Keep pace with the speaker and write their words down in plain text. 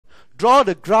draw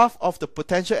the graph of the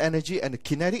potential energy and the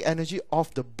kinetic energy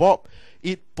of the bob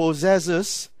it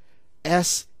possesses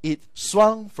as it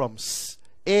swung from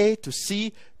A to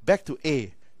C back to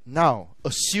A. Now,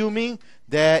 assuming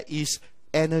there is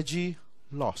energy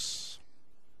loss.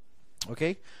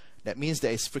 Okay, that means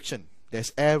there is friction,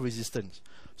 there's air resistance.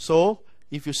 So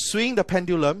if you swing the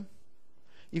pendulum,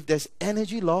 if there's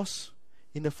energy loss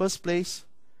in the first place,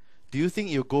 do you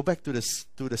think you'll go back to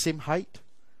the same height?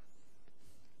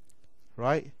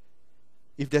 Right?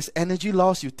 If there's energy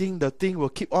loss, you think the thing will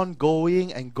keep on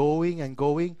going and going and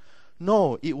going?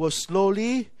 No, it will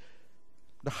slowly,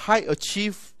 the height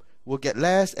achieved will get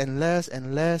less and less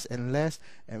and less and less,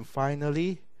 and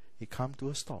finally it comes to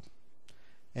a stop.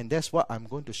 And that's what I'm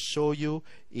going to show you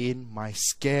in my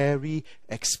scary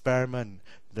experiment.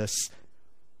 The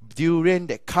durian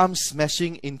that comes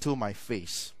smashing into my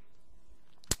face.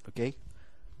 Okay?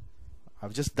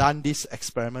 I've just done this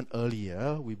experiment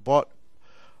earlier. We bought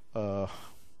a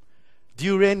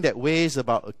durian that weighs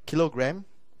about 1 kilogram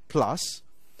plus,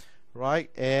 right?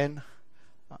 And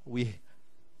we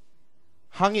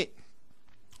hung it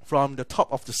from the top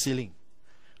of the ceiling,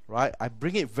 right? I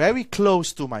bring it very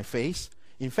close to my face,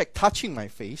 in fact touching my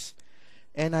face,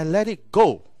 and I let it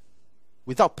go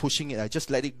without pushing it. I just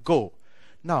let it go.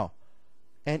 Now,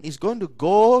 and it's going to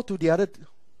go to the other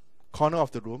corner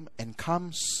of the room and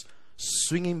come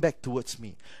swinging back towards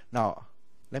me. Now,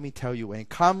 let me tell you, when it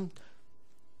come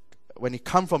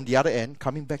from the other end,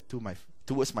 coming back to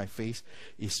towards my face,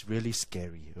 is really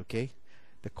scary. Okay,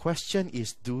 the question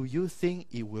is, do you think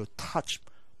it will touch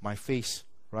my face?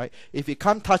 Right? If it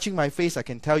come touching my face, I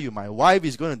can tell you, my wife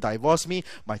is going to divorce me,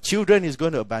 my children is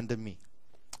going to abandon me.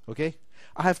 Okay,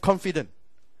 I have confidence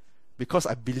because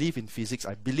I believe in physics,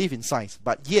 I believe in science.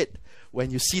 But yet,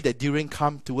 when you see that durian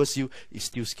come towards you, it's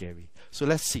still scary. So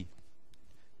let's see.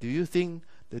 Do you think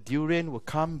the durian will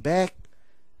come back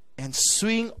and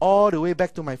swing all the way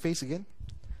back to my face again?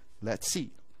 Let's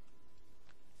see.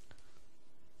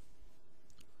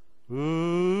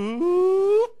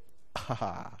 Ooh.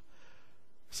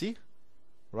 See?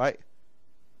 Right?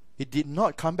 It did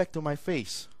not come back to my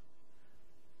face.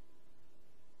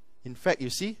 In fact, you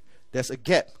see, there's a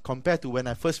gap compared to when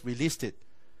I first released it.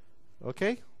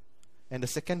 Okay? And the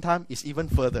second time is even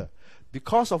further.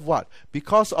 Because of what?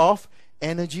 Because of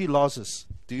energy losses.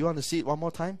 Do you want to see it one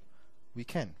more time? We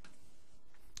can.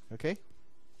 Okay?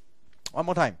 One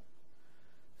more time.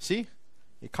 See?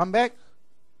 It come back.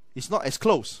 It's not as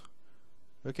close.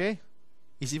 Okay?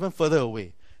 It's even further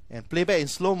away. And play back in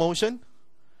slow motion.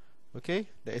 Okay?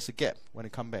 There is a gap when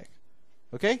it come back.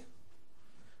 Okay?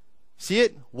 See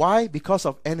it? Why? Because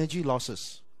of energy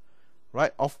losses.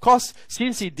 Right? Of course,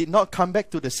 since it did not come back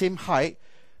to the same height,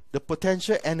 the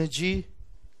potential energy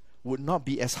would not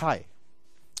be as high.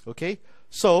 Okay?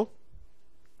 So,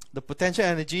 the potential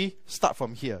energy start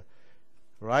from here.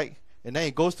 Right? And then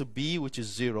it goes to B, which is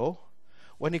 0.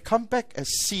 When it comes back as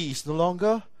C, it's no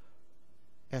longer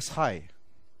as high.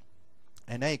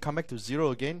 And then it come back to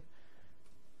 0 again.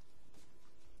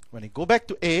 When it go back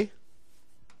to A,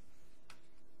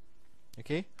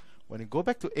 okay, when it go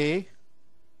back to A,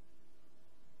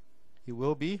 it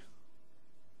will be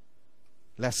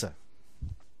lesser.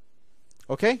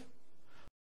 Okay?